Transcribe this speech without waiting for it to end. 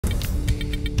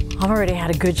I've already had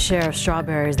a good share of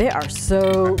strawberries. They are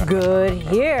so good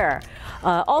here.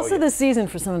 Also this season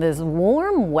for some of this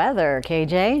warm weather,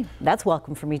 KJ. That's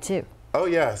welcome for me too. Oh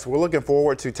yes, we're looking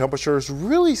forward to temperatures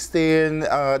really staying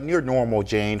near normal,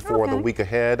 Jane, for the week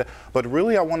ahead. But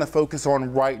really I want to focus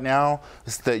on right now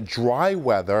is the dry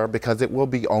weather because it will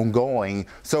be ongoing.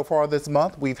 So far this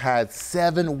month we've had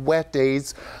 7 wet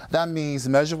days. That means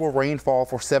measurable rainfall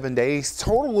for 7 days,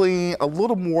 totaling a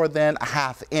little more than a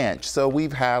 ½ inch. So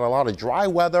we've had a lot of dry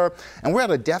weather and we're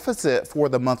at a deficit for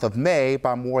the month of May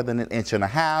by more than 1.5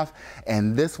 inches.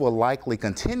 And this will likely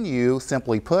continue,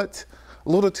 simply put,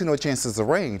 little to no chances of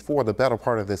rain for the better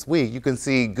part of this week. You can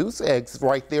see goose eggs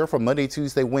right there for Monday,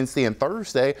 Tuesday, Wednesday, and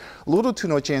Thursday. Little to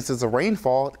no chances of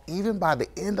rainfall. Even by the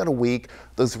end of the week,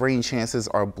 those rain chances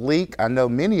are bleak. I know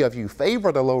many of you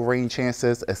favor the low rain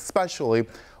chances, especially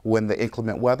when the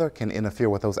inclement weather can interfere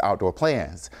with those outdoor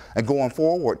plans. And going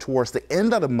forward towards the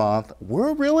end of the month,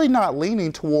 we're really not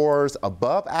leaning towards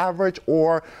above average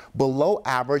or below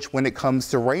average when it comes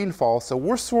to rainfall. So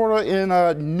we're sort of in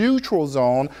a neutral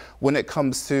zone when it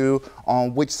comes to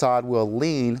on which side we'll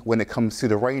lean when it comes to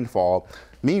the rainfall.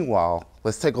 Meanwhile,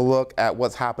 let's take a look at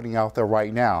what's happening out there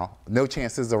right now. No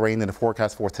chances of rain in the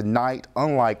forecast for tonight.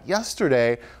 Unlike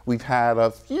yesterday, we've had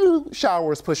a few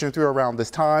showers pushing through around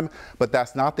this time, but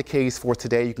that's not the case for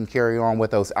today. You can carry on with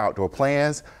those outdoor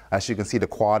plans. As you can see the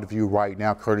quad view right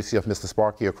now, courtesy of Mr.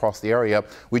 Sparky across the area.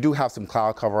 We do have some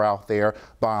cloud cover out there.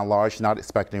 By and large, not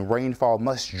expecting rainfall.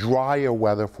 Much drier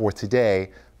weather for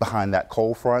today behind that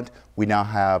cold front. We now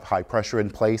have high pressure in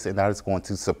place, and that is going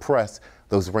to suppress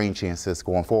those rain chances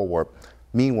going forward.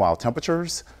 Meanwhile,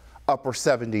 temperatures upper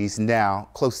 70s now,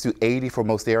 close to 80 for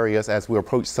most areas as we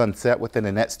approach sunset within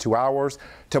the next 2 hours.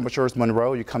 Temperatures,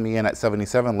 Monroe, you're coming in at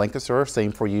 77. Lancaster,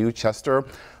 same for you. Chester,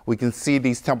 we can see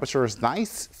these temperatures,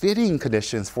 nice fitting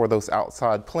conditions for those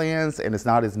outside plans, and it's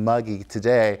not as muggy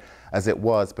today as it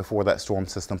was before that storm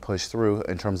system pushed through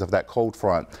in terms of that cold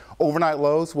front. Overnight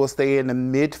lows will stay in the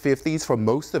mid-50s for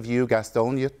most of you.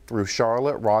 Gastonia through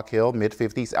Charlotte, Rock Hill,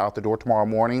 mid-50s out the door tomorrow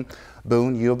morning.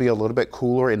 Boone, you'll be a little bit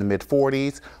cooler in the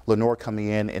mid-40s. Lenore coming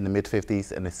in the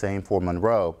mid-50s, and the same for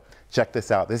Monroe. Check this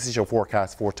out. This is your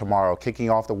forecast for tomorrow. Kicking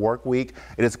off the work week,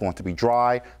 it is going to be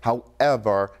dry.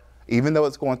 However, even though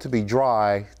it's going to be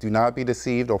dry, do not be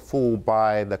deceived or fooled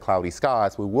by the cloudy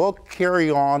skies. We will carry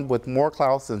on with more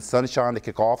clouds and sunshine to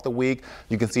kick off the week.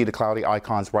 You can see the cloudy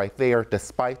icons right there.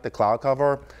 Despite the cloud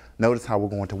cover, notice how we're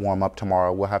going to warm up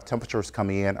tomorrow. We'll have temperatures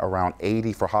coming in around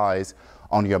 80 for highs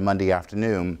on your Monday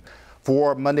afternoon.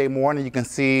 For Monday morning, you can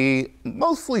see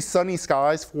mostly sunny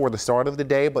skies for the start of the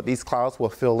day, but these clouds will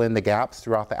fill in the gaps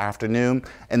throughout the afternoon.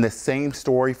 And the same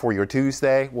story for your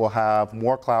Tuesday. We'll have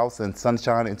more clouds and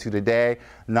sunshine into the day.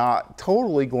 Not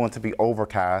totally going to be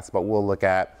overcast, but we'll look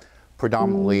at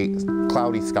predominantly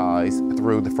cloudy skies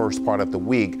through the first part of the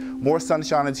week. More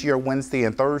sunshine into your Wednesday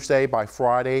and Thursday. By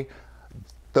Friday,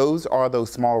 those are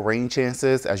those small rain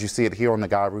chances as you see it here on the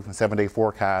Guide Roof and 7-day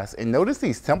forecast. And notice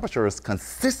these temperatures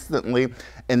consistently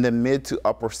in the mid to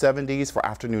upper 70s for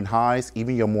afternoon highs.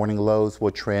 Even your morning lows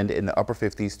will trend in the upper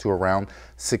 50s to around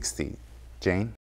 60. Jane?